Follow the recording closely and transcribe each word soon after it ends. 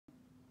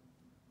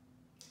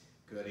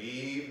Good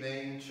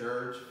evening,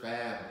 church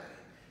family.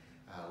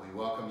 We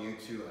welcome you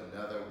to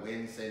another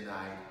Wednesday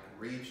night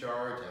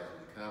recharge as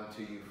we come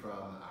to you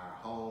from our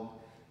home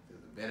through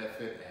the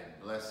benefit and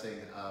blessing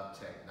of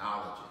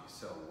technology.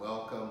 So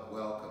welcome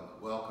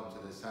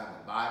to this time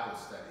of Bible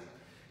study.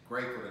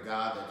 Grateful to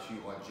God that you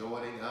are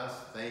joining us.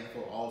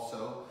 Thankful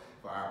also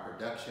for our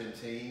production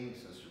team,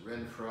 Sister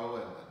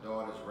Renfro and my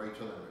daughters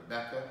Rachel and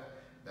Rebecca.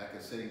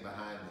 Rebecca's sitting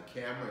behind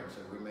the camera, and so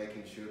we're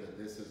making sure that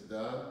this is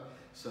done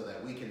so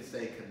that we can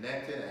stay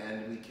connected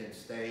and we can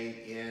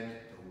stay in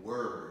the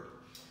Word.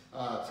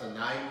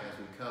 Tonight, as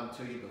we come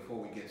to you, before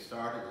we get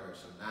started, there are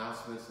some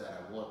announcements that I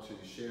want to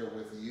share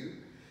with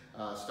you.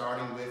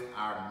 Starting with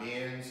our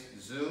men's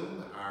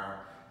Zoom,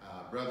 our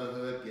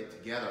brotherhood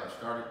get-together,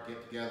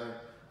 get-together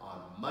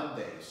on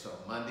Monday. So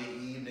Monday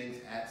evenings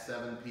at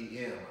 7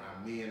 p.m., our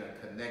men are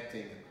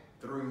connecting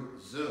through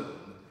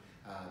Zoom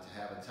to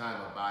have a time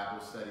of Bible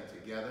study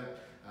together.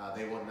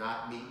 They will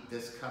not meet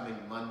this coming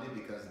Monday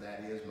because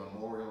that is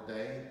Memorial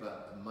Day,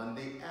 but the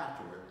Monday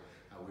afterward,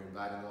 we're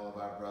inviting all of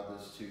our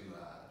brothers to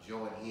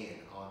join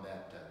in on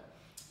that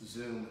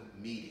Zoom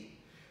meeting.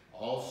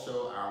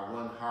 Also, our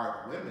One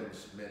Heart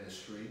Women's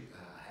Ministry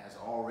has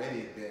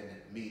already been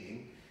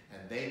meeting,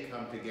 and they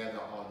come together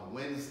on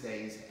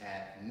Wednesdays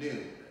at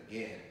noon,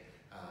 again,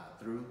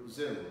 through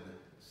Zoom.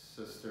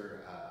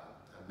 Sister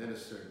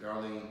Minister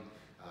Darlene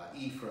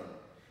Ephraim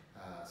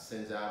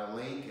sends out a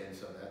link, and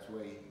so that's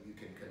where you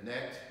can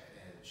connect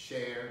and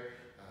share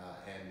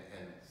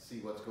and see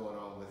what's going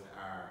on with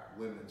our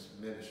women's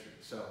ministry.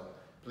 So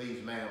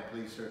please, ma'am,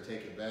 please, sir,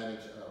 take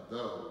advantage of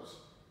those.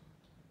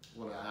 I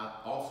want to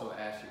also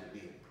ask you to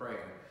be in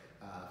prayer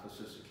for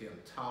Sister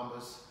Kim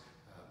Thomas,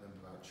 member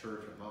of our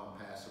church. Her mom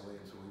passed away,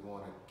 and so we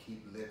want to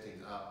keep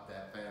lifting up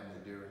that family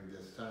during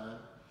this time.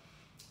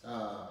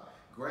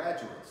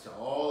 Graduates, to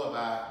all of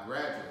our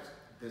graduates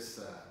this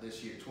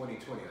year,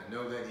 2020. I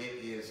know that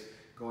it is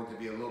going to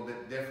be a little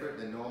bit different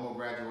than normal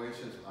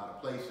graduations. A lot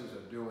of places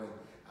are doing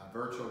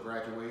virtual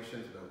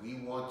graduations, but we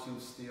want to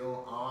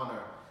still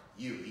honor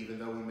you, even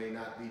though we may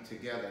not be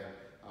together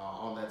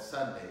on that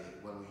Sunday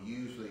when we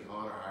usually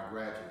honor our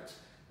graduates.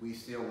 We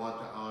still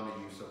want to honor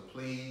you. So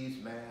please,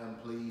 ma'am,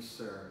 please,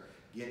 sir,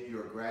 get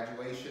your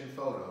graduation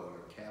photo,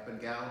 your cap and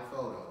gown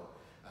photo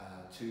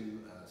to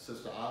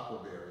Sister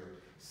Aquaberry.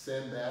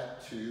 Send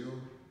that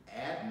to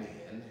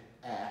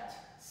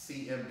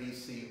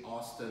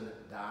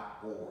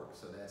admin@cmbcaustin.org.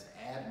 So that's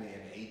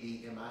admin,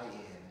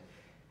 A-D-M-I-N,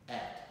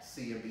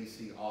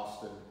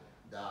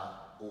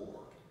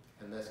 @cmbcaustin.org.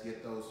 And let's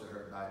get those to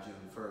her by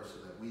June 1st so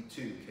that we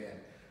too can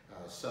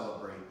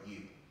celebrate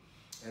you.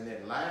 And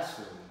then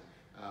lastly,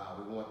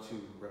 we want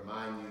to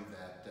remind you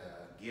that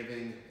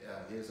giving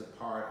is a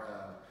part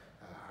of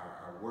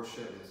our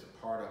worship, is a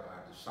part of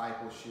our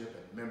discipleship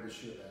and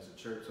membership as a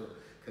church. So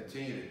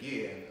continue to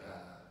give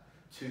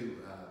to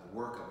the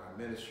work of our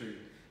ministry,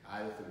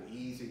 either through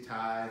Easy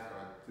Tithe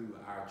or through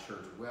our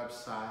church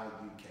website.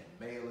 You can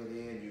mail it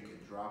in, you can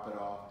drop it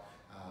off,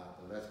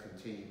 but let's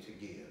continue to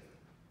give.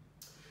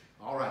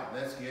 All right,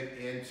 let's get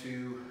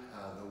into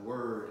the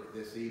Word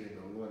this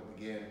evening. We want to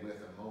begin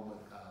with a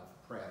moment of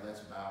prayer.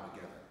 Let's bow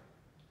together.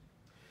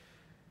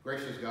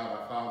 Gracious God,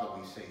 our Father,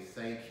 we say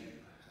thank you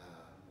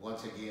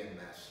once again,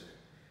 Master,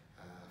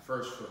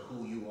 first for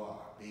who you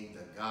are, being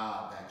the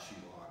God that you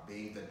are,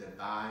 being the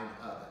divine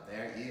other.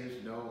 There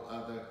is no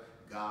other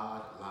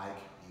God like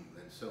you.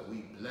 And so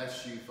we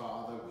bless you,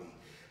 Father. We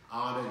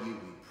honor you.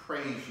 We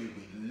praise you.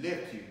 We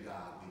lift you,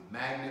 God. We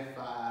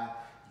magnify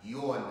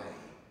your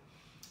name.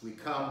 We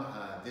come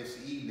this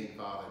evening,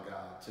 Father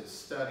God, to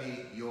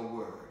study your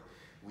word.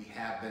 We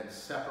have been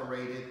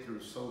separated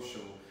through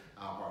social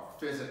or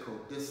physical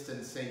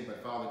distancing,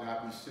 but Father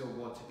God, we still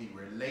want to be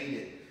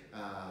related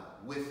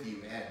with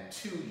you and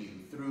to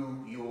you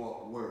through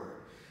your word.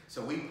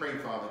 So we pray,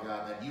 Father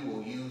God, that you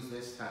will use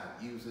this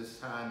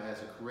time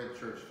as a Corinth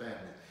Church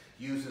family.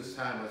 Use this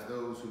time as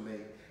those who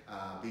may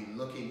be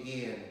looking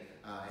in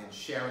and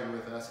sharing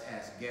with us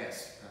as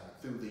guests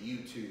through the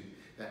YouTube.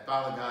 That,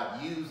 Father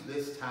God, use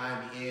this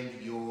time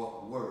in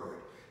your word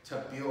to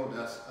build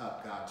us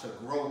up, God, to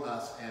grow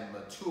us and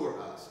mature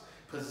us.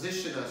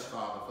 Position us,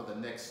 Father, for the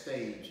next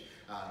stage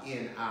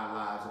in our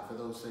lives and for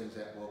those things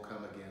that will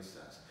come against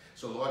us.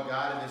 So, Lord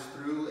God, it is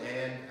through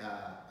and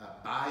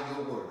by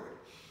your word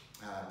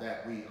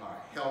that we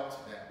are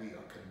helped, that we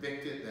are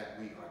convicted, that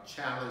we are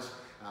challenged,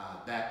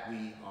 that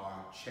we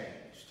are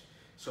changed.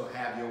 So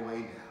have your way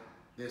now.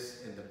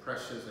 This in the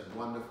precious and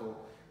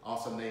wonderful,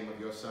 awesome name of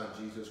your Son,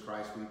 Jesus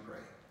Christ, we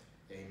pray.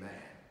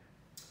 Amen.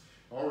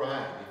 All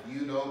right, if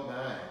you don't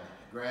mind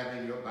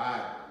grabbing your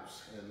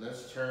Bibles, and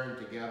let's turn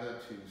together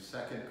to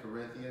 2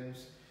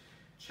 Corinthians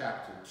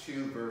chapter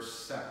 2, verse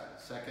 7.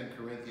 2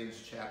 Corinthians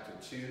chapter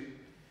 2,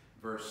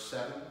 verse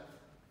 7.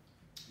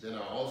 Then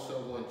I also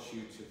want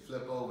you to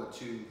flip over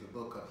to the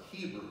book of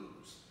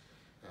Hebrews,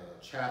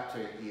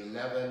 chapter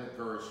 11,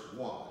 verse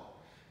 1.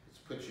 Let's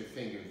put your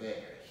finger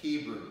there.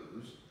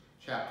 Hebrews,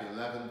 chapter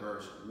 11,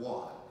 verse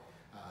 1.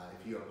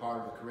 If you're a part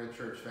of the Corinth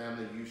Church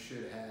family, you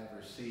should have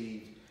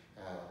received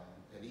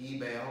an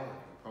email.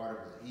 Part of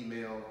the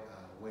email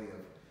way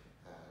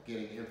of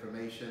getting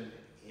information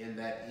in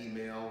that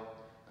email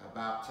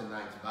about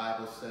tonight's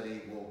Bible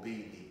study will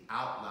be the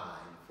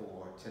outline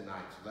for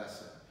tonight's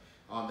lesson.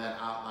 On that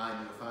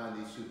outline, you'll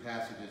find these two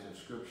passages of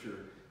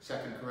Scripture, 2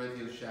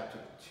 Corinthians chapter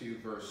 2,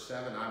 verse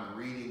 7. I'm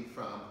reading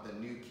from the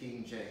New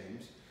King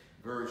James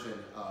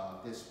version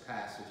of this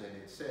passage, and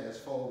it says,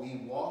 "For we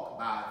walk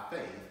by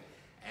faith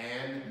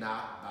and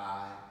not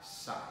by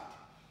sight."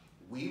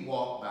 We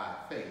walk by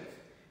faith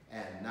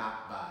and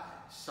not by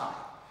sight.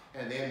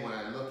 And then when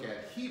I look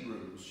at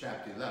Hebrews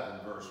chapter 11,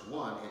 verse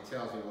 1, it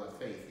tells me what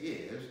faith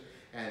is.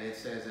 And it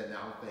says that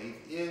now faith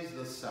is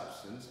the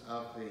substance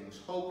of things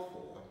hoped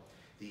for,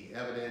 the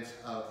evidence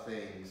of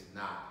things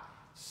not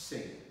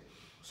seen.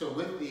 So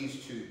with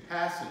these two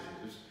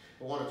passages,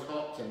 I want to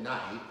talk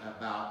tonight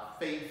about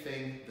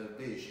faithing the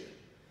vision.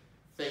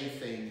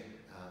 Faithing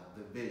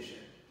the vision.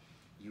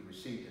 You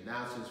received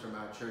announcements from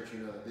our church. You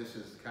know that this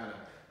is kind of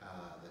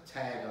the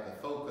tag or the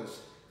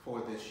focus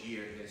for this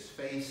year is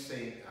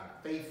faithing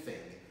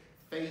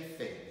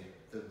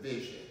the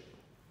vision.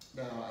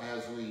 Now,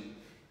 as we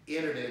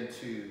entered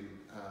into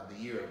the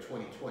year of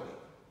 2020,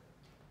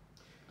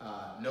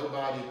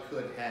 nobody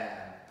could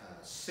have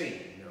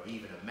seen or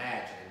even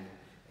imagined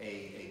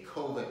a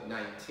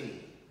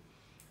COVID-19,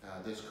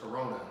 this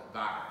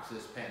coronavirus,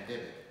 this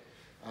pandemic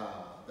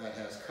that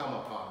has come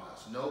upon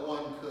us. No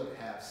one could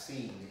have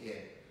seen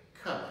it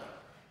coming.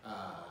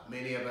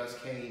 Many of us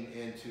came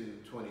into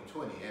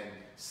 2020, and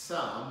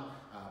some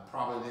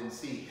probably didn't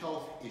see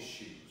health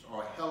issues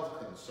or health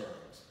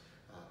concerns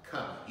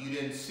coming. You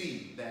didn't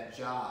see that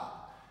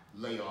job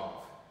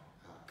layoff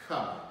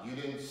coming. You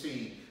didn't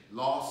see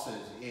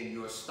losses in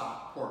your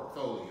stock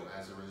portfolio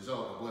as a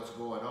result of what's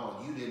going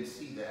on. You didn't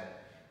see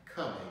that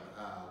coming.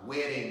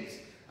 Weddings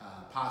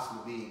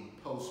possibly being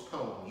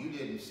postponed. You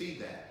didn't see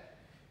that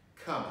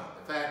coming.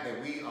 The fact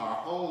that we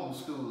are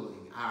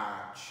homeschooling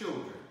our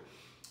children,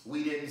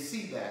 we didn't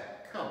see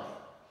that coming.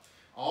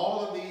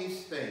 All of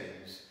these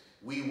things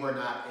we were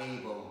not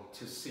able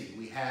to see.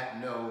 We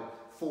had no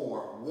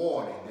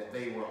forewarning that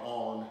they were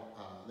on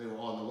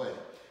the way.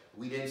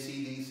 We didn't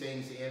see these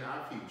things in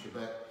our future,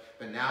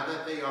 but now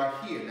that they are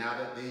here, now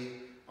that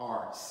they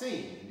are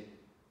seen,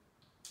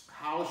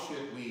 how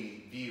should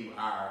we view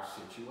our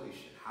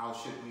situation? How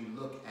should we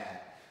look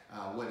at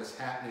what is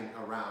happening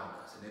around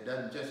us? And it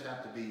doesn't just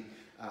have to be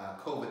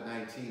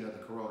COVID-19 or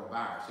the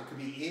coronavirus. It could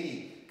be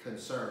any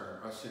concern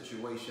or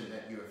situation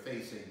that you're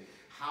facing.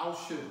 How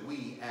should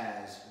we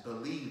as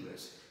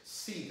believers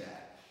see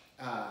that?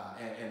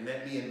 And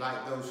let me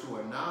invite those who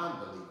are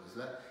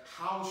non-believers.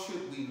 How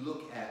should we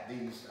look at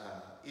these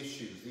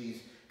issues,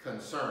 these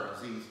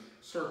concerns, these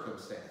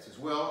circumstances?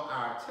 Well,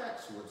 our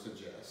text would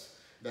suggest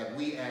that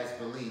we as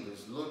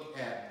believers look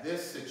at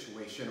this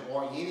situation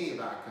or any of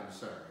our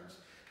concerns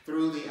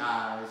through the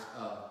eyes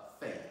of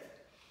faith.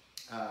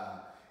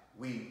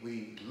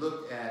 We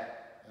looked at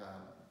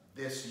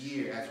this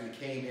year as we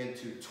came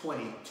into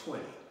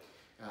 2020,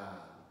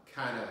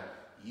 kind of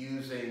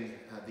using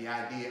the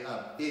idea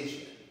of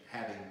vision,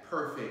 having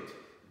perfect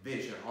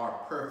vision or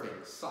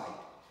perfect sight.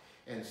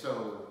 And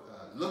so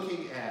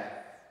looking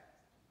at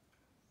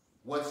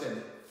what's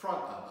in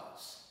front of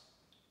us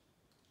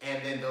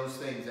and then those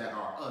things that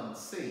are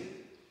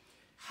unseen,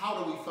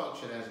 how do we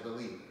function as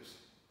believers?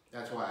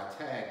 That's why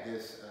I tagged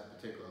this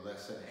particular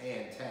lesson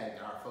and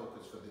tagged our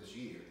focus for this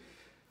year,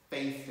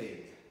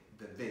 faithing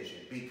the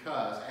vision.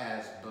 Because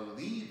as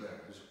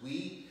believers,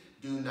 we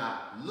do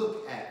not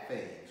look at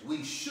things.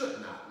 We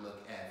should not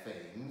look at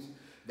things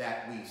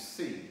that we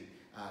see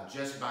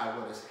just by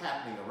what is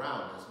happening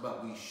around us,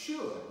 but we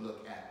should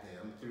look at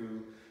them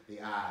through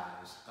the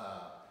eyes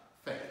of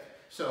faith.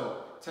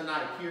 So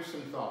tonight, here's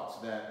some thoughts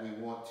that we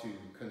want to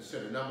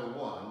consider. Number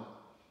one,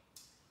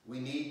 we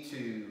need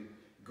to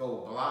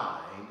go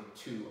blind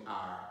to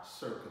our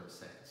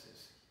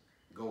circumstances.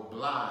 Go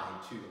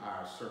blind to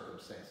our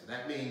circumstances.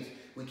 That means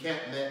we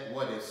can't let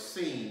what is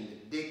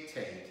seen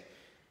dictate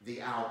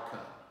the outcome.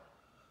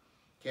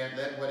 Can't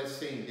let what is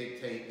seen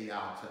dictate the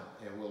outcome.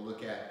 And we'll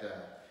look at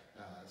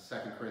 2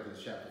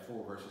 Corinthians chapter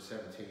 4, verses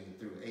 17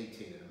 through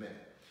 18 in a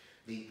minute.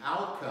 The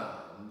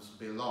outcomes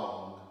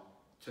belong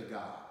to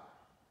God.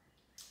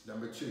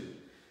 Number two,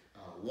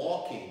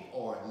 walking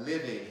or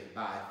living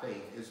by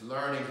faith is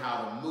learning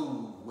how to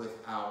move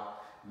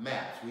without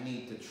maps. We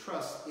need to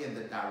trust in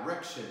the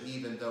direction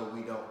even though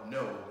we don't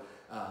know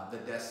the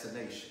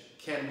destination.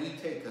 Can we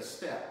take a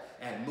step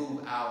and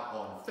move out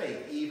on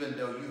faith even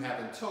though you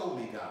haven't told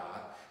me,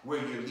 God, where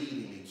you're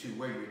leading me to,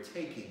 where you're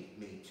taking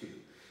me to?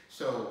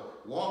 So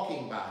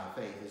walking by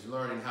faith is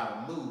learning how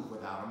to move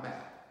without a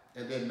map.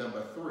 And then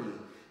number three,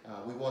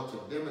 we want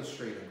to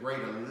demonstrate a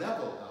greater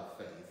level of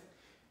faith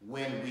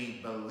when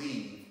we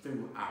believe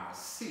through our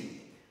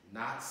seeing.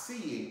 Not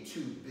seeing to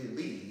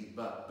believe,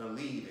 but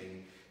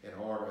believing in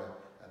order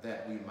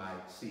that we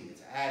might see.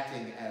 It's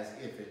acting as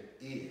if it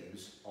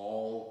is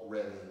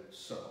already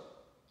so.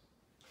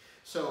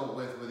 So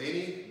with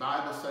any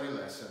Bible study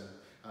lesson,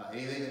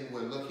 anything that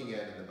we're looking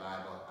at in the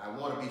Bible, I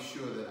want to be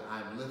sure that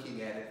I'm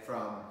looking at it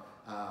from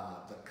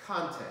the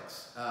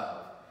context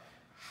of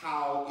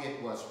how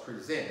it was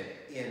presented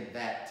in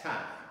that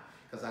time.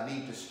 Because I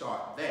need to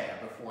start there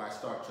before I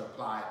start to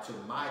apply it to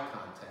my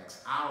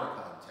context, our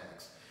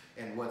context,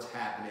 and what's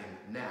happening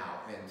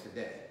now and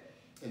today.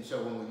 And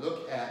so when we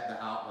look at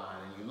the outline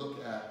and you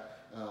look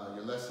at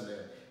your lesson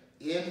there,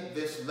 in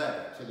this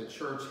letter to the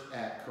church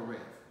at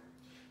Corinth,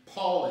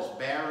 Paul is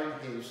bearing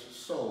his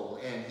soul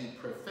and he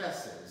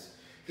professes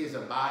his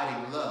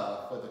abiding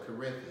love for the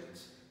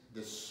Corinthians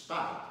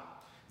despite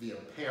the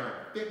apparent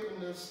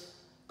fickleness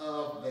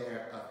of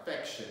their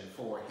affection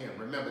for him.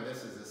 Remember,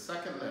 this is the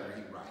second letter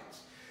he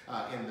writes.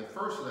 In the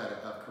first letter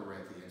of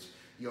Corinthians,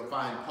 you'll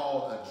find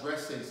Paul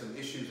addressing some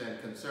issues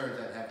and concerns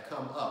that have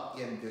come up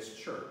in this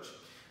church.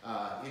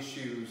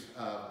 Issues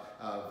of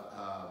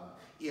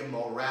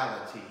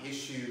immorality,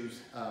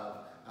 issues of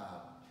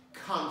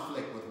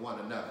conflict with one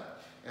another.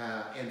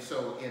 And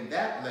so in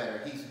that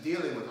letter, he's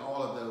dealing with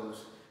all of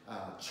those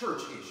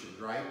church issues,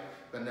 right?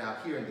 But now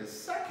here in the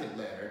second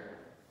letter,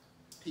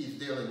 he's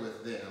dealing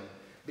with them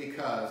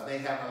because they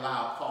have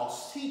allowed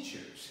false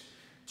teachers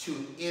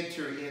to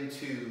enter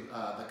into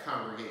the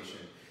congregation.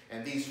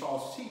 And these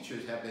false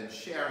teachers have been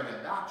sharing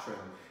a doctrine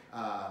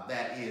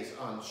that is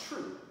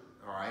untrue,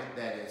 all right,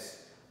 that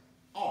is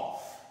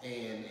off.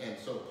 And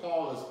so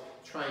Paul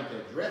is trying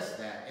to address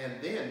that. And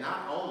then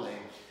not only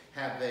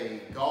have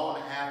they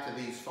gone after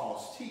these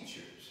false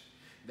teachers,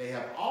 they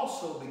have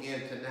also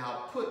begun to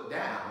now put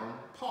down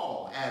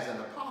Paul as an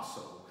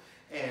apostle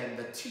and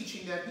the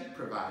teaching that he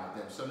provided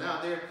them. So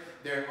now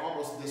they're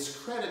almost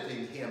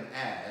discrediting him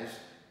as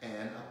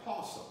an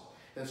apostle.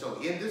 And so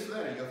in this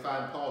letter, you'll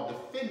find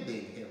Paul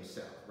defending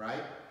himself,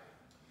 right?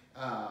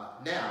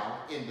 Now,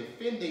 in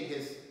defending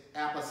his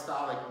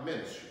apostolic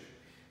ministry,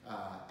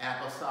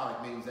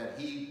 apostolic means that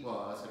he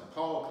was, and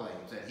Paul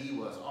claims that he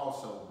was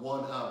also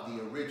one of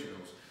the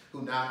originals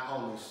who not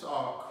only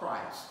saw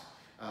Christ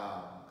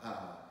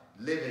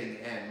living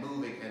and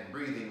moving and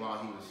breathing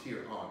while he was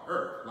here on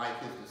earth, like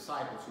his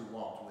disciples who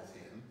walked with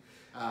him,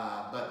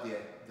 but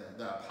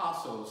the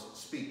apostles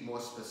speak more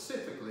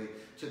specifically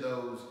to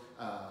those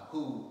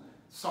who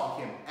saw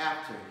him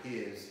after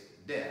his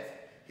death,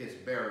 his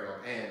burial,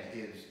 and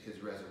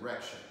his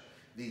resurrection.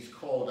 These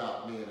called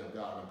out men of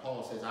God. And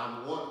Paul says,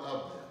 I'm one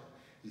of them.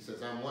 He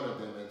says, I'm one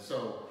of them. And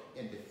so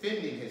in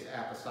defending his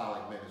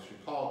apostolic ministry,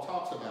 Paul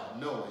talks about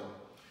knowing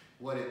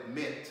what it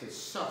meant to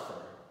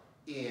suffer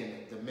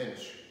in the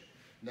ministry.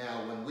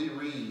 Now, when we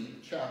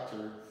read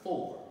chapter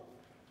 4,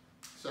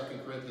 2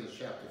 Corinthians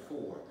chapter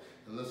 4,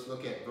 and let's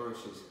look at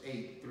verses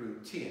 8 through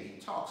 10, he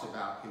talks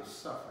about his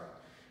suffering.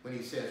 When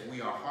he says,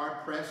 we are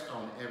hard-pressed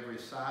on every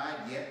side,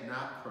 yet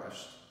not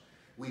crushed.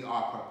 We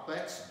are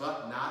perplexed,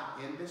 but not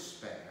in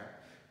despair.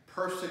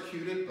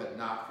 Persecuted, but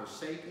not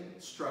forsaken.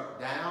 Struck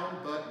down,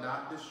 but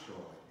not destroyed.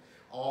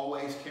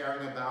 Always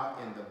carrying about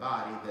in the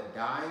body the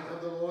dying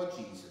of the Lord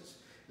Jesus,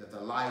 that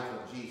the life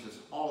of Jesus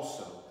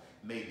also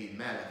may be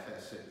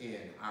manifested in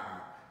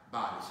our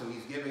body. So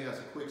he's giving us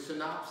a quick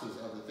synopsis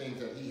of the things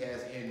that he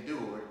has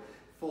endured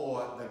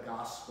for the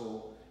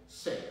gospel's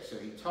sake. So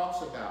he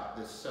talks about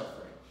this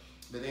suffering.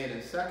 But then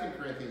in 2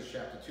 Corinthians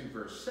chapter 2,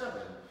 verse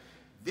 7,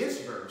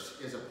 this verse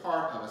is a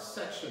part of a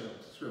section of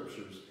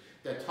scriptures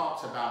that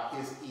talks about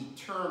his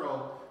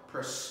eternal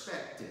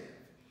perspective.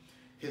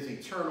 His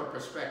eternal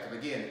perspective.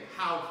 Again,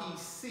 how he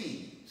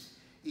sees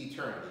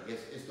eternity.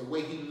 It's the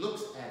way he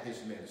looks at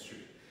his ministry.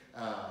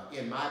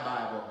 In my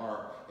Bible,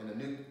 or in the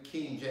New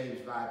King James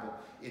Bible,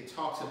 it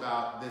talks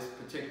about this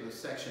particular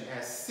section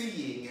as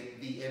seeing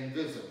the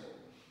invisible.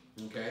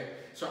 Okay?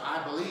 So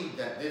I believe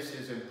that this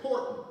is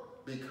important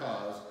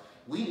because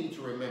we need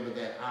to remember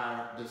that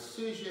our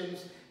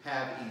decisions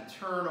have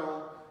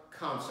eternal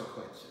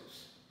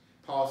consequences.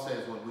 Paul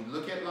says when we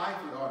look at life,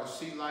 we ought to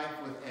see life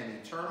with an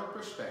eternal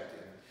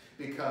perspective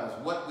because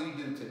what we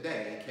do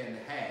today can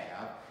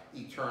have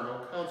eternal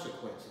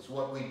consequences.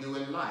 What we do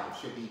in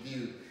life should be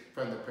viewed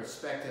from the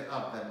perspective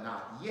of the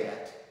not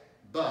yet,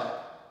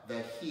 but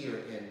the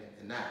here and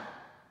now.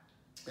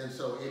 And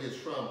so it is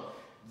from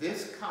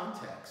this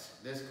context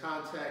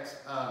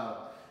of,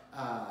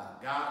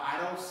 God, I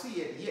don't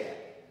see it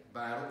yet,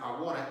 but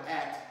I want to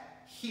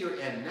act here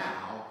and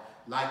now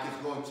like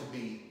it's going to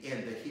be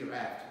in the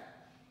hereafter.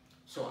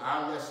 So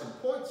our lesson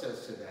points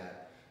us to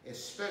that,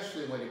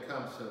 especially when it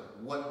comes to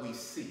what we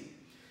see.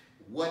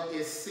 What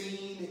is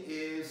seen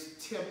is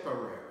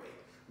temporary.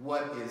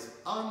 What is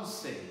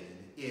unseen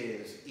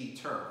is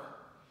eternal.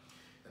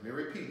 Let me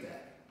repeat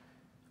that.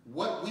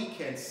 What we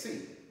can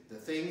see, the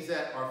things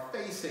that are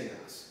facing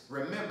us,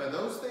 remember,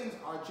 those things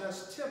are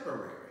just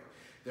temporary.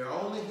 They're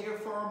only here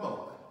for a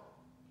moment.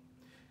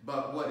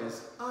 But what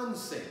is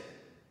unseen,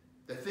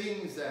 the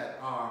things that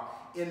are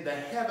in the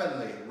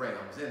heavenly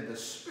realms, in the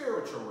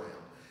spiritual realm,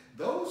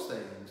 those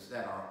things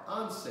that are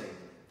unseen,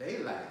 they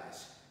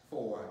last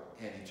for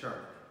an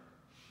eternity.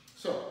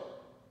 So,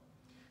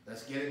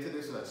 let's get into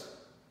this lesson.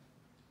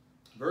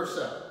 Verse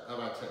 7 of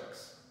our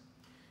text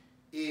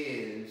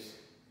is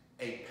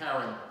a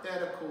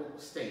parenthetical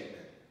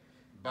statement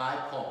by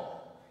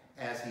Paul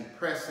as he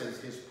presses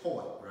his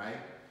point, right,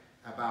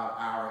 about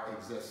our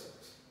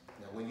existence.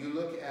 Now, when you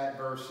look at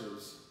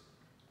verses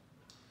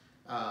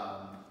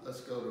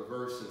Let's go to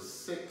verses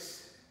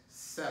 6,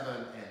 7,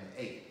 and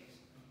 8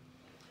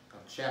 of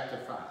chapter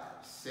 5.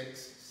 6,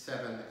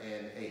 7,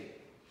 and 8.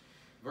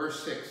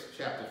 Verse 6,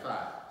 chapter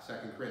 5, 2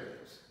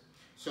 Corinthians.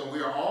 So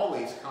we are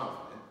always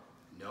confident,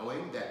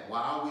 knowing that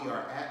while we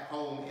are at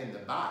home in the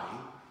body,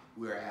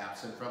 we are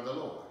absent from the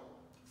Lord.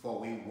 For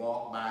we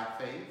walk by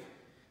faith,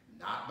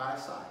 not by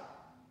sight.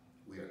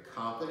 We are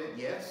confident,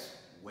 yes,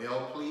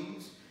 well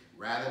pleased,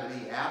 rather to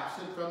be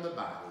absent from the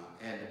body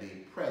and to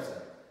be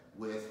present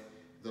with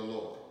the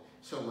Lord.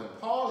 So when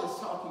Paul is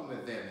talking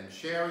with them and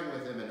sharing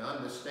with them and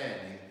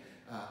understanding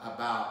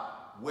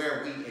about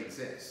where we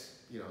exist,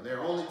 you know, there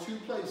are only two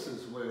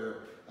places where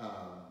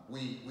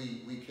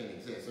we can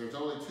exist. There's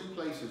only two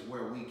places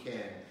where we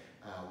can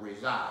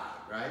reside,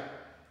 right?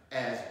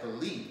 As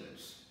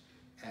believers.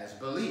 As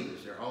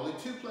believers. There are only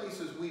two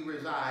places we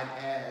reside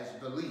as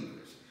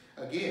believers.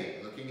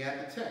 Again, looking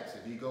at the text,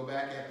 if you go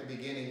back at the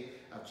beginning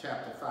of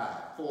chapter 5,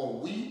 for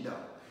we know,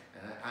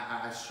 and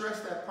I stress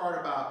that part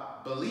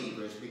about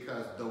believers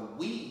because the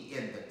we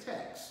in the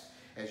text,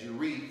 as you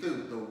read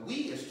through, the we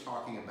is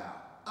talking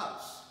about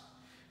us.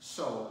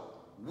 So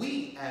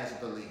we as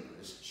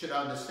believers should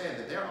understand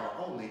that there are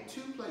only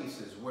two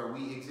places where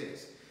we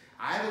exist.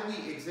 Either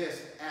we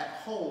exist at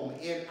home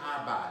in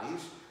our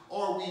bodies,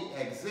 or we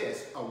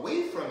exist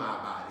away from our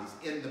bodies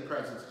in the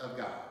presence of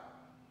God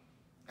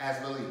as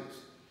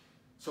believers.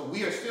 So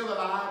we are still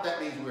alive.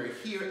 That means we're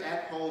here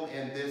at home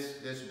in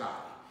this body,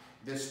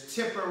 this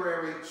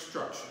temporary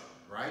structure,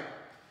 right?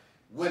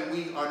 When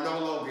we are no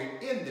longer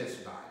in this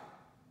body,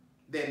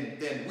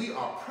 then we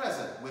are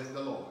present with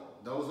the Lord.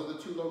 Those are the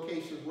two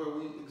locations where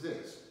we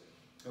exist.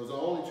 Those are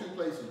only two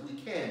places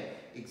we can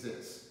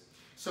exist.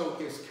 So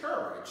his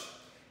courage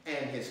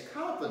and his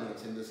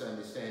confidence in this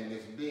understanding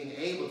is being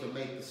able to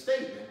make the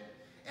statement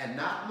and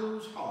not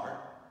lose heart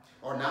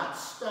or not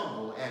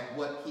stumble at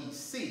what he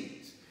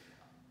sees.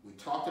 We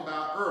talked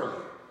about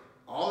earlier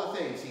all the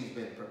things. He's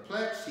been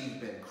perplexed, he's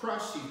been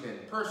crushed, he's been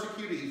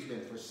persecuted, he's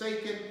been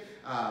forsaken,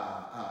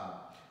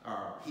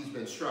 he's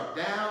been struck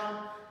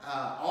down.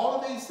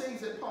 All of these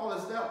things that Paul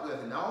has dealt with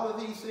and all of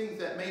these things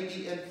that may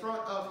be in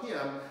front of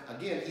him,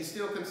 again, he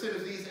still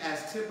considers these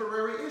as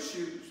temporary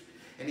issues.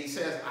 And he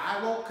says,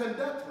 I won't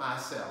conduct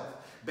myself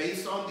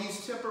based on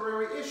these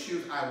temporary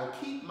issues. I will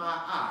keep my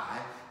eye,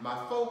 my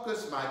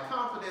focus, my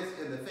confidence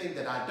in the thing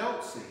that I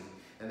don't see,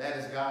 and that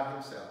is God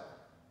himself.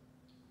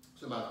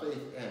 So my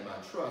faith and my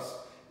trust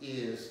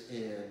is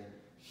in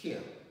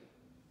him.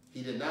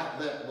 He did not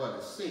let what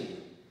is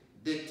seen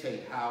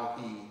dictate how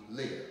he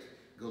lived.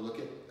 Go look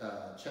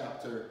at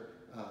chapter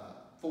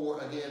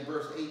 4 again,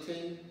 verse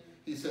 18.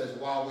 He says,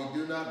 while we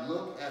do not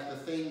look at the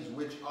things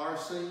which are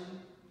seen,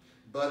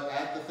 but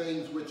at the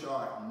things which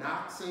are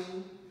not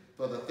seen,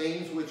 for the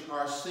things which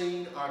are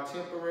seen are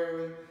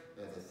temporary,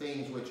 and the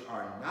things which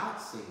are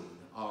not seen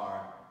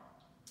are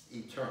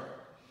eternal.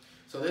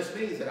 So this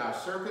means that our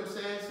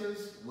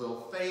circumstances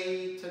will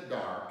fade to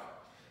dark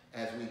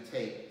as we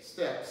take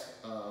steps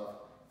of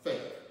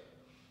faith.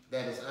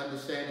 That is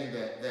understanding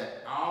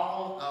that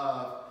all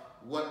of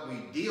what we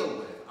deal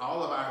with,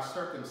 all of our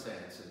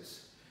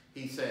circumstances,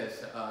 he says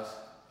to us,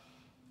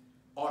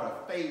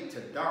 ought to fade to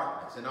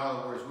darkness. In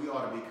other words, we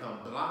ought to become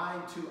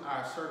blind to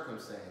our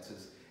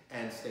circumstances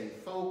and stay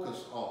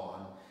focused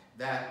on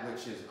that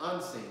which is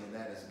unseen, and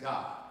that is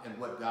God, and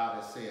what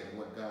God has said and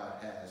what God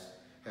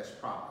has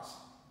promised.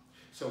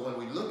 So when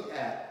we look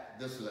at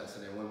this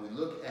lesson and when we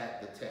look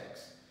at the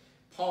text,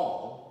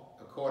 Paul,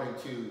 according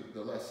to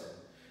the lesson,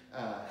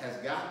 has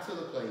gotten to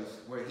the place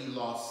where he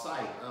lost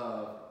sight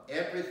of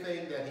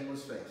everything that he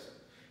was facing.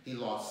 He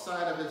lost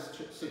sight of his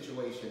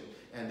situation,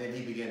 and then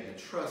he began to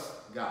trust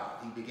God.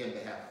 He began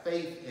to have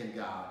faith in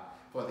God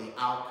for the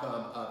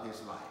outcome of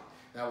his life.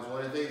 That was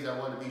one of the things I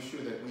want to be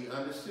sure that we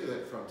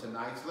understood from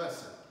tonight's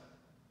lesson,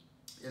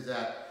 is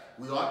that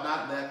we ought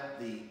not let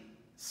the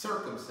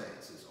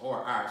circumstances or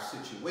our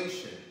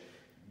situation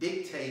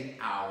dictate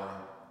our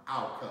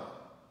outcome.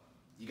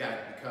 You got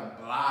to become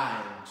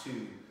blind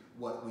to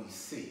what we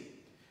see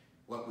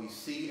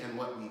and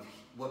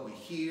what we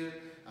hear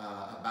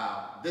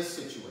about this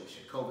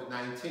situation,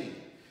 COVID-19.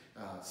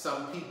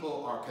 Some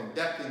people are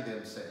conducting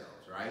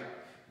themselves, right,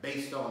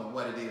 based on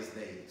what it is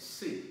they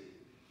see.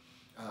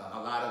 A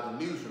lot of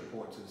the news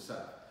reports and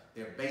stuff,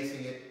 they're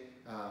basing it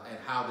and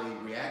how they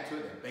react to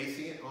it, they're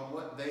basing it on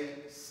what they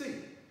see.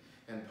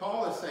 And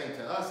Paul is saying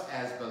to us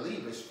as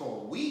believers,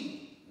 for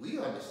we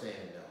understand,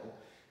 though,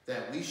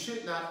 that we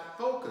should not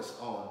focus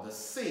on the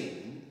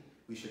seen,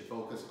 we should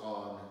focus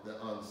on the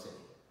unseen.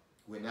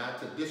 We're not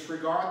to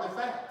disregard the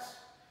facts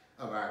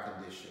of our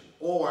condition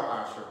or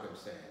our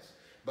circumstance,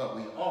 but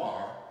we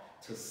are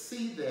to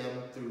see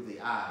them through the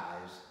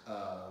eyes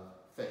of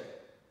faith.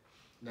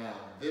 Now,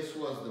 this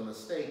was the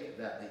mistake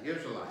that the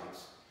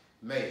Israelites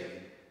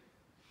made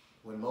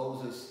when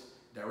Moses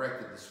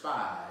directed the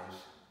spies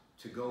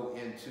to go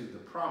into the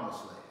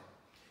promised land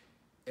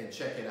and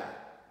check it out.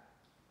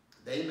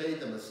 They made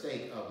the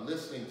mistake of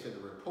listening to the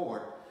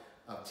report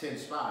of 10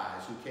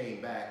 spies who came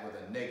back with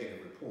a negative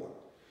report.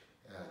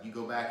 You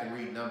go back and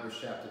read Numbers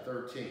chapter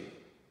 13.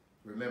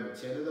 Remember,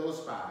 10 of those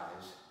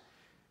spies,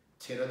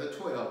 10 of the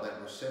 12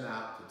 that were sent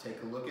out to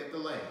take a look at the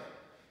land,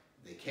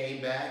 they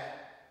came back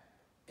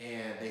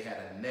and they had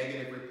a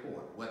negative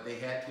report. What they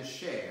had to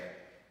share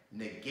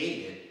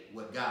negated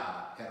what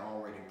God had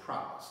already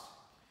promised.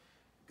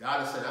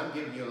 God has said, I'm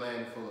giving you a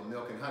land full of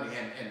milk and honey.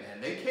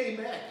 And they came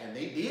back and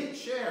they did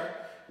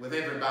share with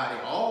everybody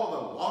all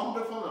the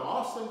wonderful and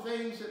awesome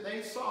things that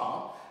they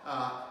saw.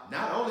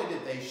 Not only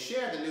did they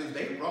share the news,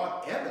 they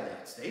brought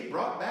evidence. They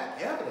brought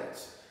back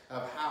evidence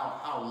of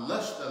how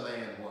lush the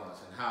land was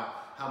and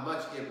how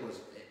much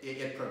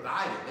it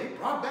provided. They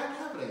brought back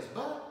evidence,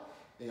 but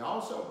they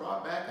also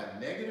brought back a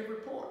negative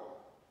report.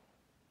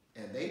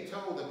 And they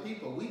told the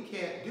people, we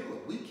can't do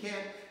it.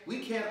 We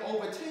can't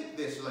overtake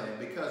this land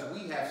because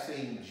we have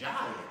seen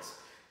giants.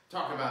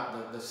 Talking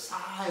about the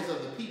size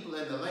of the people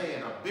in the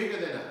land are bigger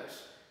than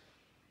us.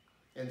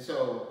 And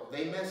so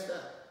they messed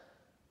up.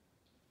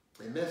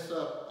 They messed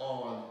up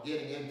on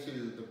getting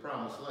into the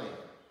promised land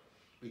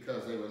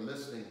because they were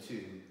listening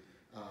to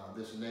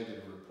this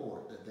negative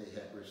report that they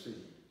had received.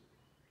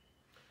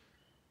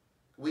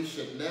 We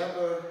should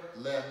never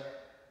let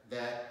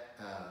that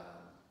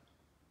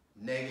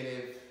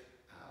negative,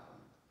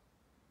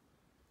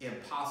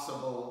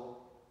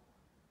 impossible,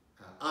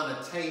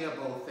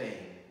 unattainable thing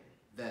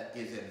that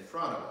is in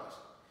front of us,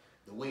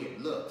 the way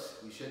it looks,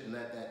 we shouldn't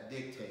let that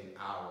dictate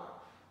our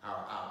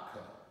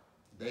outcome.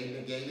 They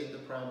negated the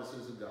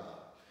promises of God.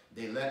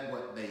 They let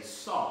what they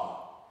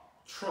saw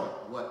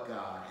trump what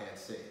God had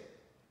said.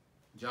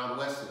 John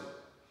Wesley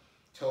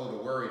told a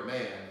worried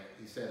man,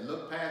 he said,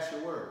 look past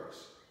your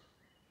words.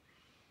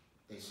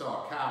 They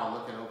saw a cow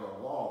looking over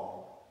a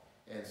wall,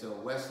 and so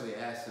Wesley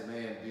asked the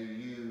man, do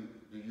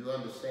you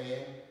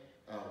understand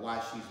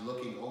why she's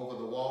looking over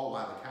the wall,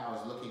 why the cow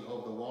is looking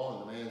over the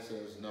wall? And the man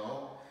says,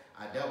 no,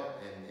 I don't.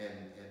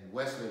 And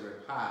Wesley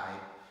replied,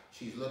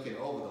 she's looking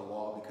over the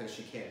wall because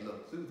she can't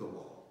look through the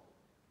wall.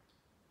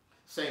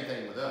 Same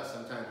thing with us.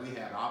 Sometimes we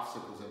have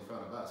obstacles in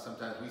front of us.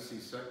 Sometimes we see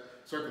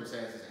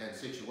circumstances and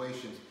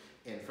situations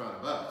in front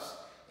of us,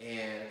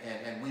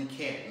 and we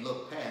can't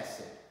look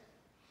past it.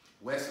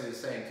 Wesley is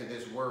saying to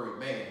this worried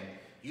man,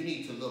 you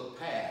need to look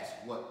past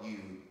what you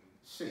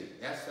see.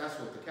 That's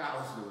what the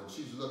cow is doing.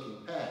 She's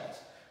looking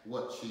past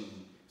what she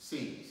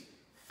sees.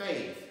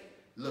 Faith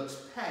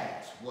looks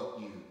past what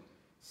you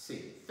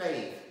see.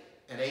 Faith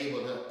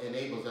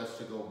enables us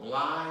to go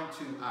blind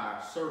to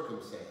our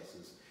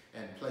circumstances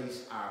and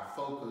place our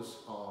focus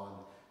on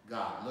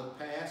God. Look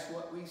past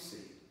what we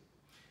see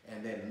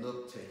and then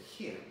look to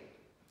Him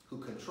who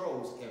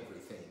controls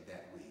everything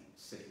that we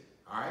see.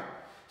 All right?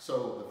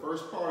 So the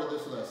first part of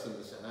this lesson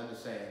is to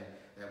understand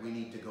that we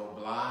need to go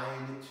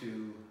blind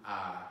to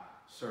our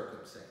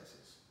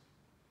circumstances.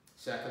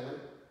 Secondly,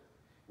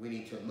 we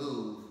need to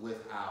move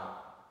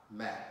without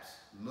maps.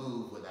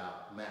 Move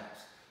without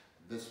maps.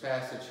 This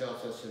passage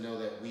helps us to know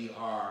that we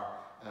are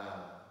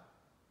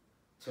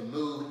to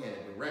move in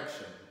a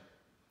direction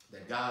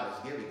that God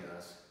is giving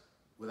us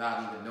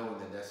without even knowing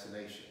the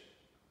destination.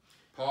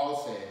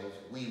 Paul says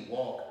we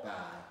walk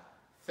by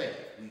faith.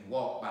 We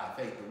walk by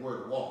faith. The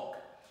word walk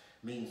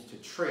means to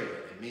tread.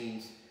 It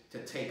means to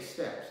take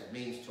steps. It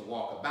means to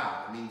walk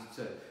about. It means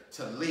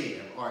to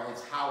live, or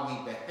it's how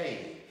we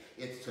behave.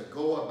 It's to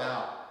go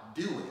about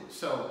doing.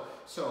 So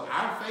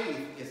our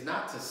faith is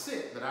not to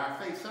sit, but our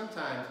faith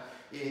sometimes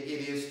it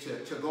is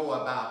to go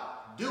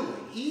about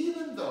doing,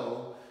 even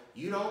though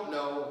you don't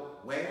know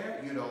where,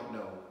 you don't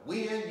know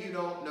when, you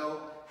don't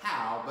know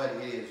how, but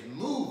it is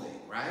moving,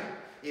 right?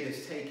 It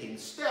is taking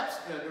steps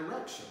in a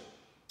direction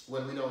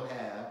when we don't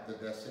have the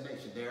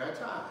destination. There are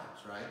times,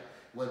 right,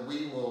 when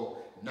we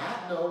will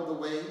not know the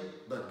way,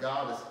 but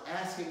God is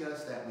asking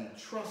us that we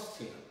trust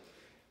Him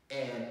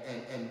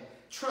and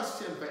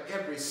trust Him for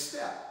every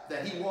step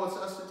that He wants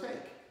us to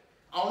take.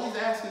 All He's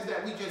asking is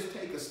that we just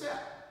take a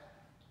step.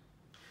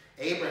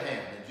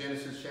 Abraham in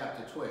Genesis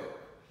chapter 12.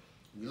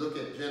 You look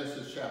at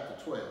Genesis chapter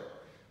 12.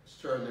 Let's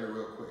turn there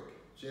real quick.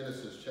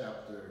 Genesis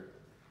chapter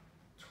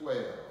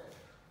 12.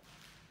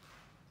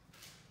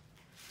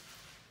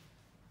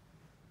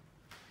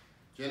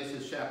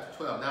 Genesis chapter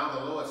 12. Now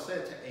the Lord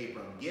said to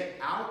Abram, get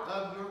out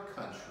of your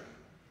country,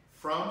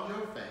 from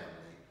your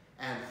family,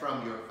 and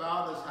from your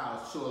father's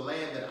house to a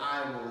land that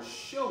I will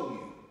show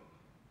you.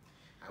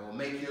 I will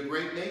make you a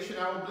great nation.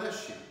 I will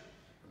bless you.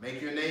 I will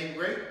make your name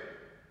great.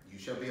 You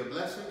shall be a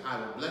blessing. I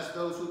will bless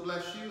those who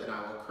bless you, and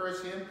I will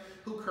curse him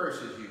who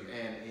curses you.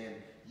 And in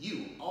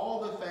you, all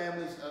the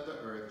families of the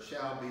earth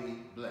shall be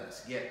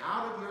blessed. Get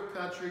out of your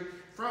country,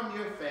 from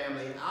your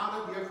family, out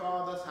of your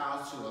father's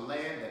house to a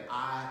land that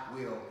I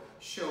will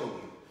show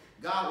you.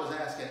 God was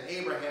asking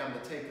Abraham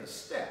to take a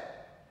step.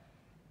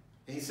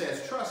 And He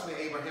says, trust me,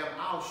 Abraham,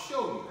 I'll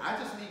show you. I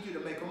just need you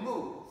to make a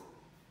move.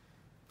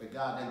 But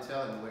God didn't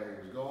tell him where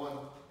he was going.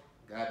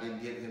 God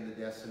didn't give him the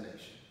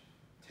destination.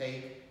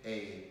 Take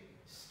a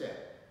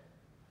step.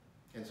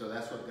 And so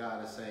that's what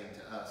God is saying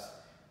to us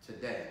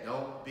today.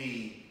 Don't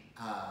be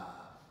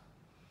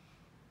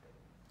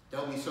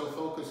so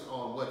focused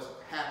on what's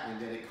happening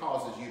that it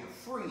causes you to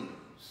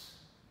freeze.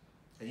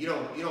 And you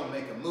don't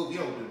make a move. You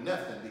don't do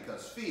nothing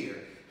because fear fear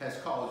has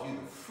caused you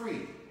to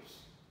freeze.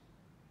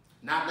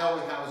 Not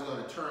knowing how it's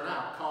going to turn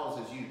out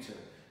causes you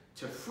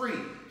to freeze.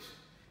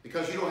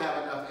 Because you don't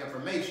have enough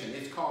information,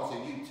 it's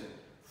causing you to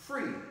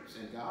freeze.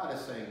 And God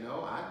is saying,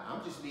 no,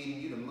 I'm just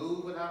needing you to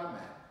move without a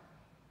map.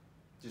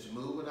 Just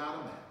move without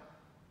a map.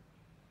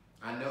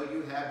 I know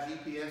you have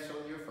GPS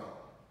on your phone,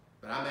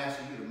 but I'm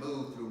asking you to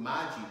move through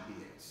my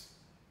GPS.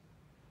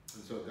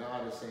 And so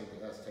God is saying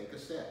to us, take a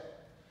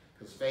step.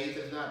 Because faith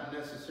is not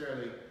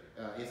necessarily,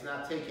 it's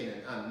not taking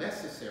an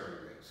unnecessary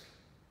risk.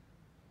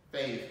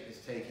 Faith is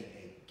taking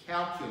a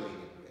calculated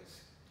risk.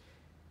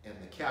 And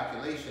the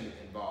calculation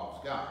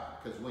involves God.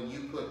 Because when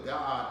you put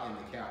God in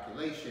the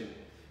calculation,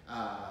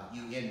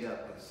 you end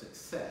up with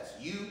success.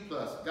 You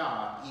plus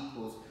God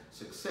equals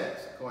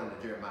success, according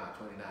to Jeremiah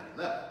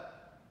 29:11.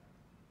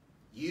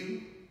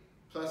 You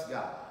plus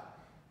God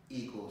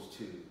equals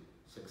to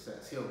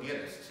success. He'll get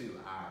us to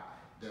our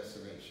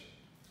destination.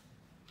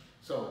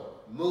 So,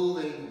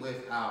 moving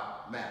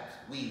without maps.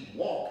 We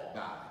walk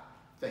by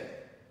faith.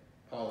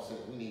 Paul says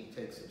we need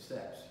to take some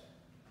steps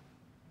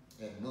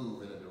and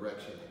move in a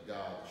direction that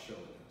God is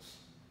showing us.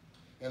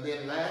 And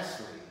then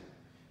lastly,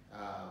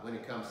 when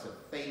it comes to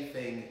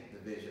faithing the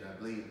vision, I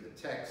believe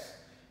the text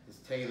is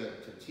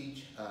tailored to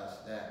teach us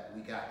that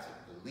we got to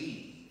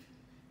believe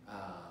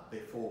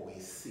before we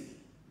see.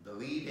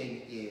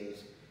 Believing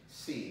is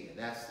seeing. And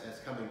that's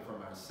coming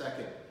from our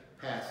second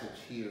passage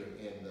here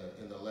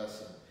in the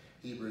lesson,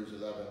 Hebrews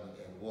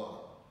 11:1.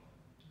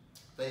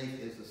 Faith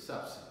is the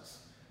substance.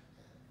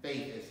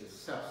 Faith is the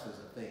substance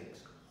of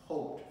things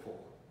hoped for,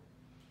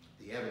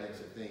 the evidence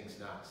of things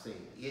not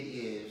seen. It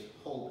is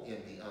hope in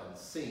the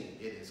unseen.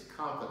 It is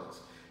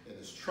confidence. It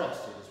is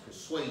trust. It is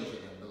persuasion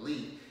and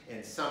belief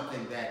in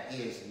something that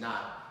is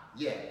not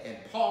yet. And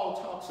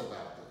Paul talks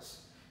about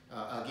this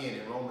again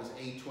in Romans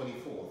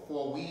 8:24.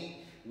 For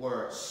we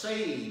were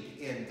saved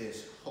in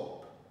this hope.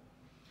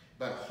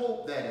 But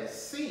hope that is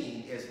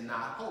seen is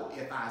not hope.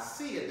 If I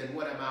see it, then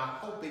what am I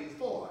hoping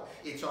for?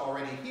 It's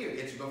already here.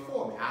 It's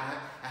before me.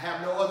 I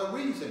have no other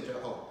reason to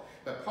hope.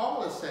 But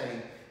Paul is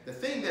saying the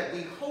thing that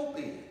we hope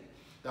in,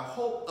 the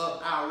hope of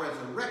our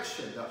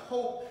resurrection, the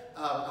hope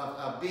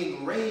of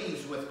being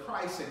raised with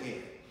Christ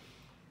again.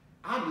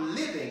 I'm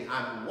living,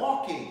 I'm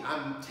walking,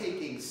 I'm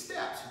taking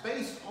steps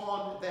based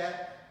on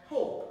that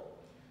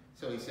hope.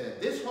 So he said,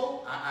 this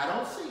hope, I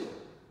don't see it.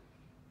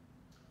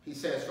 He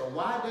says, for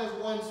why does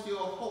one still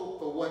hope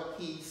for what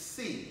he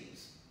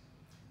sees?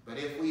 But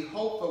if we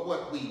hope for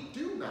what we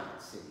do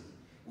not see,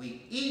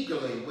 we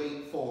eagerly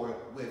wait for it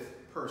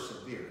with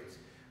perseverance.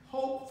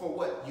 Hope for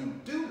what you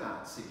do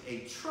not see,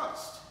 a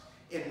trust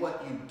in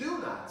what you do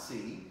not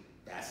see,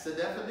 that's the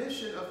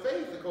definition of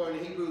faith according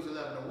to Hebrews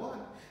 11:1.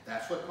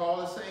 That's what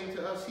Paul is saying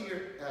to us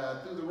here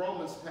through the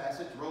Romans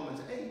passage,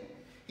 Romans 8.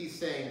 He's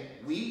saying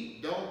we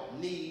don't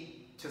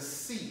need to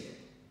see it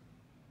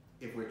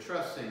if we're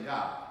trusting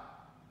God,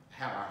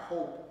 have our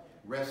hope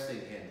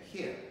resting in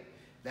him.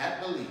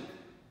 That belief,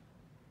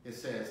 it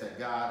says that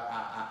God,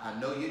 I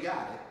know you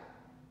got it.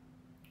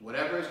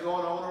 Whatever is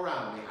going on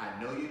around me,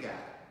 I know you got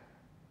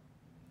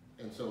it.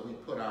 And so we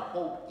put our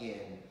hope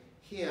in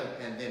him,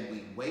 and then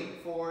we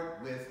wait for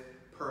it with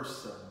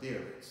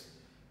perseverance.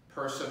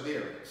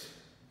 Perseverance.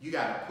 You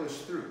got to push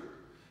through.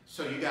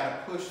 So you got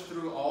to push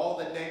through all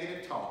the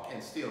negative talk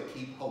and still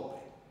keep hoping.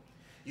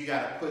 You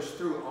got to push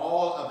through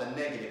all of the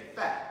negative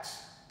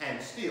facts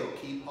and still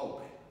keep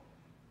hoping.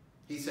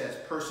 He says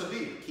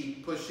persevere.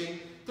 Keep pushing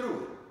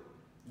through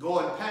it.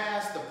 Going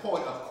past the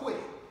point of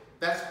quitting.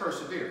 That's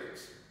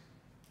perseverance.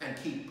 And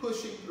keep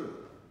pushing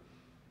through.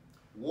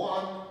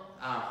 One,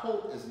 our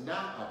hope is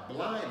not a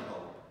blind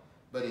hope,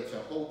 but it's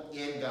a hope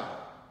in God.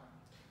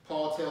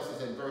 Paul tells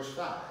us in verse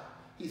 5,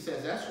 he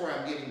says, that's where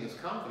I'm getting this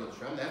confidence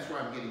from. That's where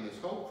I'm getting this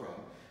hope from.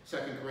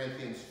 2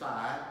 Corinthians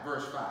 5,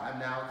 verse 5,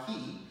 now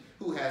he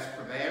who has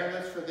prepared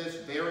us for this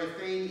very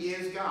thing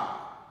is God,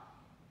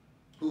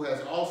 who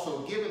has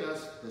also given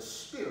us the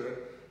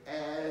Spirit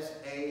as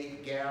a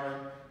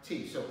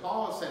guarantee. So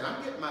Paul is saying,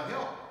 I'm getting my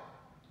help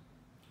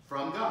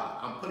from God.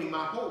 I'm putting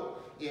my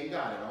hope in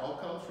God. It all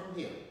comes from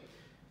him.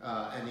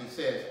 And he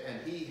says,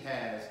 and he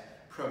has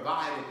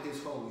provided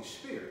his Holy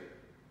Spirit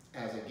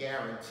as a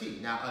guarantee.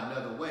 Now,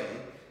 another way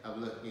of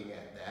looking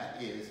at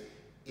that is,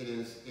 it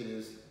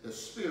is the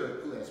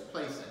Spirit who has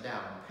placed a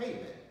down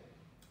payment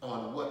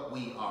on what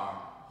we are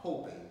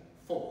hoping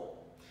for.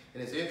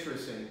 And it's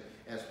interesting,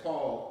 as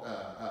Paul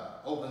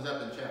opens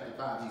up in chapter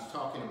 5, he's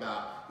talking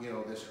about,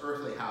 this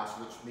earthly house,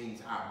 which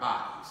means our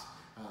bodies.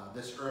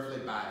 This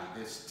earthly body,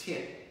 this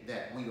tent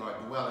that we are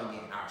dwelling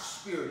in, our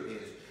spirit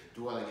is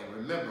dwelling in.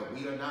 Remember,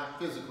 we are not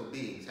physical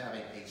beings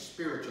having a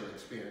spiritual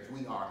experience.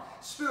 We are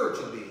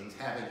spiritual beings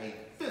having a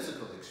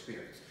physical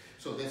experience.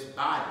 So this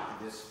body,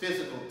 this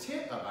physical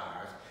tent of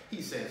ours,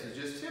 he says, is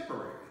just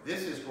temporary.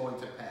 This is going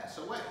to pass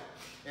away.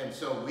 And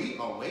so we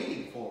are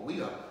waiting for,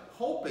 we are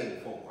hoping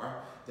for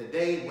the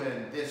day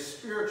when this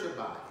spiritual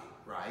body,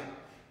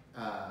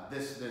 right,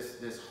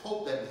 this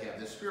hope that we have,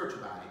 this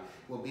spiritual body,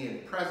 will be in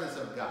the presence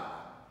of God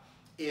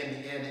in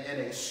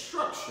a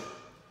structure,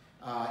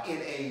 in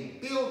a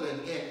building,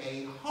 in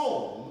a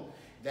home,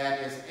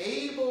 that is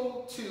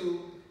able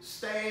to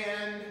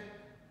stand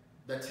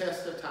the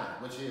test of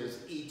time, which is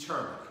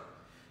eternity.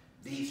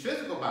 These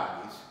physical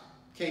bodies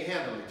can't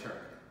handle eternity.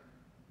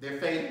 They're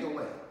fading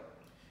away.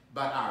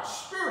 But our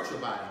spiritual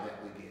body that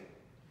we get,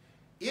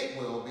 it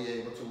will be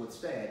able to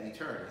withstand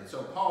eternity. And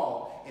so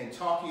Paul, in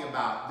talking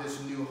about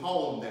this new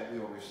home that we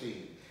will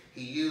receive,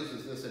 he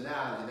uses this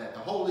analogy that the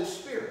Holy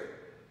Spirit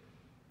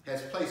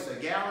has placed a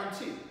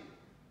guarantee.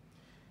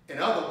 In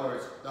other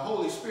words, the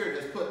Holy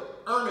Spirit has put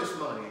earnest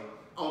money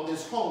on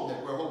this home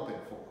that we're hoping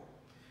for.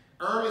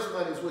 Earnest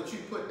money is what you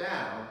put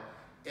down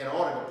in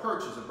order to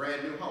purchase a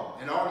brand new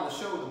home. In order to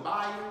show the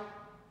buyer,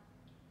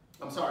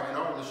 in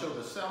order to show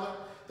the seller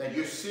that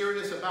you're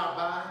serious about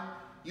buying,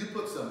 you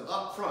put some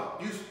up front.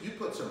 You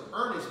put some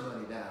earnest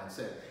money down and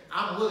said,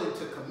 I'm willing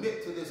to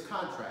commit to this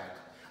contract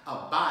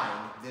of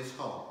buying this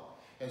home.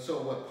 And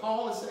so what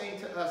Paul is saying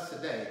to us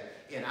today,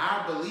 in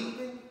our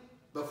believing,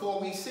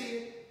 before we see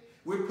it,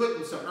 we're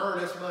putting some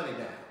earnest money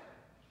down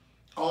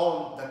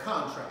on the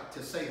contract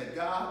to say that,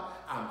 God,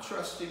 I'm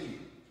trusting you.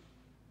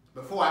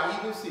 Before I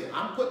even see it,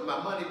 I'm putting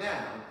my money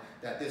down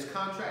that this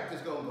contract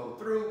is going to go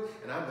through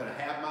and I'm going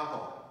to have my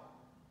home.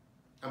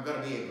 I'm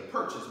going to be able to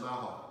purchase my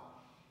home.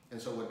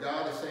 And so what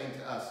God is saying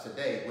to us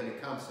today when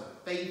it comes to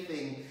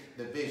faithing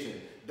the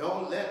vision,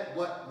 don't let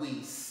what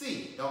we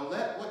see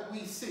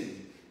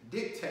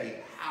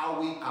dictate how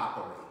we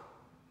operate.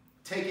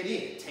 Take it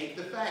in, take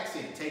the facts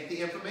in, take the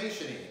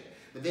information in.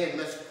 But then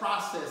let's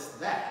process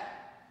that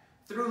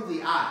through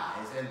the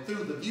eyes and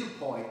through the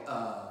viewpoint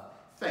of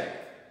faith.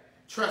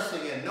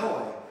 Trusting and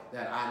knowing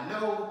that I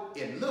know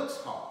it looks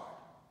hard,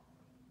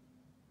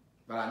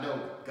 but I know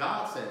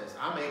God says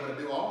I'm able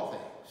to do all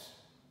things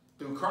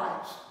through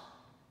Christ.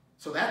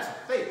 So that's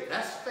faith.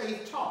 That's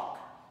faith talk.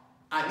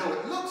 I know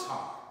it looks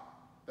hard,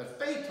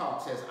 but faith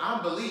talk says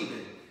I'm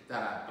believing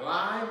that I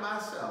blind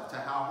myself to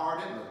how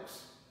hard it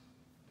looks.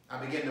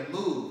 I begin to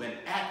move and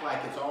act like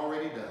it's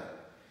already done.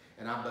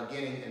 And I'm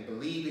beginning and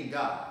believing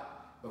God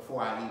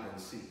before I even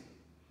see it.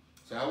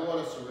 So I want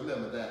us to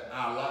remember that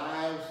our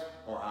lives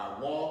or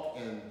our walk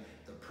in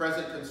the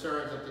present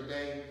concerns of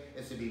today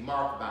is to be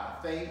marked by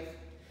faith,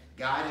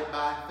 guided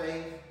by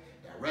faith,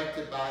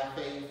 directed by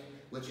faith,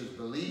 which is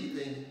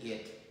believing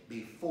it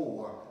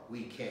before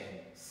we can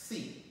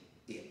see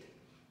it.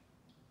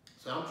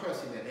 So I'm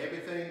trusting that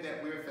everything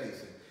that we're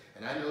facing,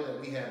 and I know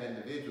that we have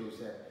individuals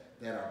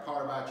that are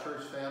part of our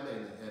church family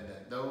and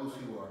that those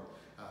who are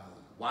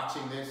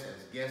watching this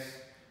as guests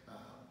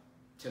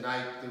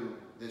tonight through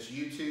this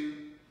YouTube,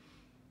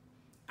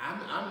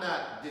 I'm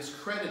not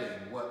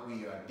discrediting what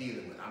we are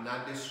dealing with. I'm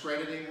not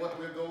discrediting what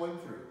we're going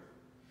through.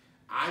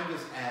 I'm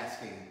just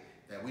asking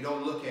that we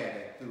don't look at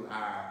it through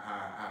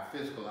our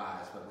physical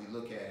eyes, but we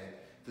look at it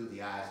through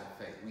the eyes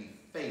of faith. We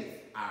faith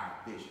our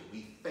vision.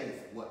 We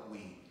faith what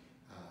we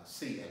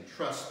see and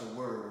trust the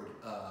word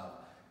of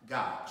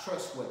God.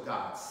 Trust what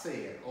God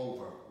said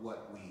over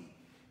what we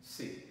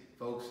see.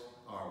 Folks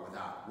are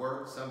without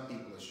work. Some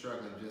people are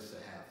struggling just to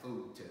have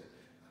food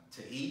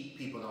to eat.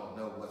 People don't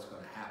know what's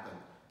going to happen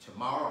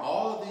tomorrow.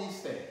 All of these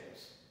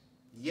things,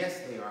 yes,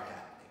 they are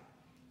happening.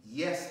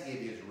 Yes,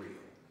 it is real.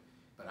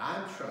 But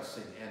I'm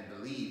trusting and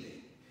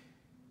believing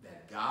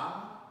that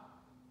God,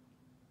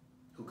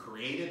 who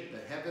created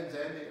the heavens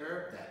and the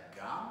earth, that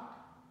God,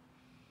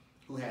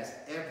 who has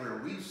every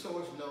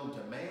resource known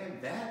to man,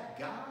 that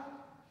God,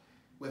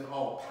 with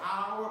all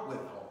power, with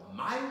all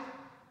might,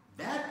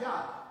 that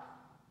God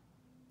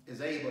is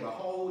able to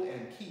hold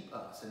and keep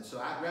us. And so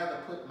I'd rather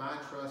put my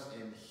trust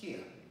in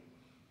him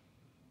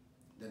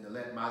than to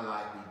let my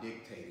life be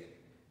dictated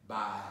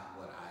by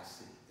what I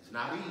see. It's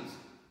not easy.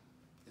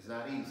 It's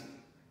not easy.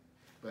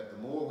 But the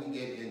more we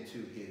get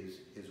into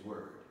his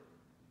word,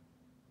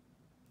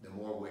 the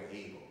more we're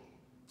able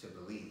to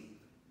believe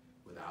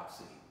without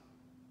seeing.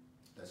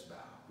 Let's bow.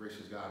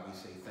 Gracious God, we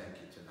say thank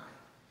you tonight.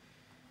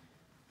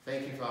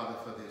 Thank you, Father,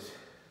 for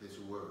this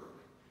word.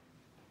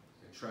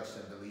 And trust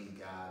and believe,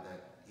 God,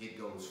 that it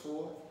goes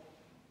forth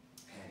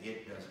and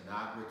it does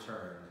not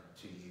return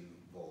to you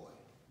void.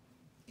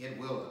 It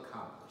will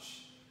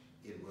accomplish,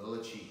 it will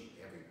achieve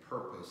every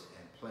purpose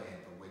and plan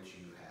for which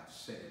you have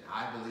sent it.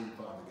 I believe,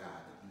 Father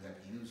God, that you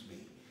have used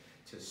me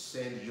to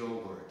send your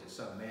word to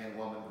some man,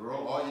 woman,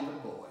 girl, or even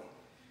boy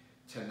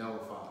to know,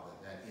 Father,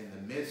 that in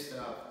the midst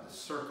of the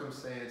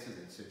circumstances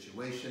and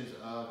situations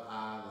of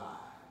our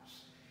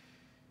lives,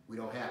 we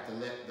don't have to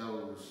let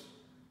those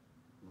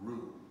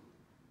rule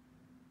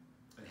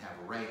and have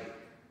reign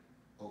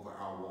over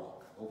our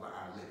walk, over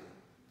our living.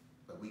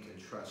 But we can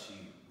trust you.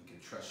 We can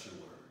trust your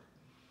word.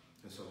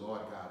 And so,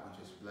 Lord God, we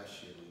just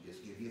bless you. We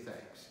just give you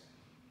thanks.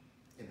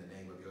 In the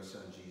name of your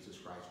Son, Jesus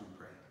Christ, we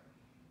pray.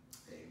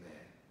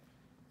 Amen.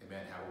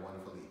 Amen. Have a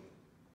wonderful evening.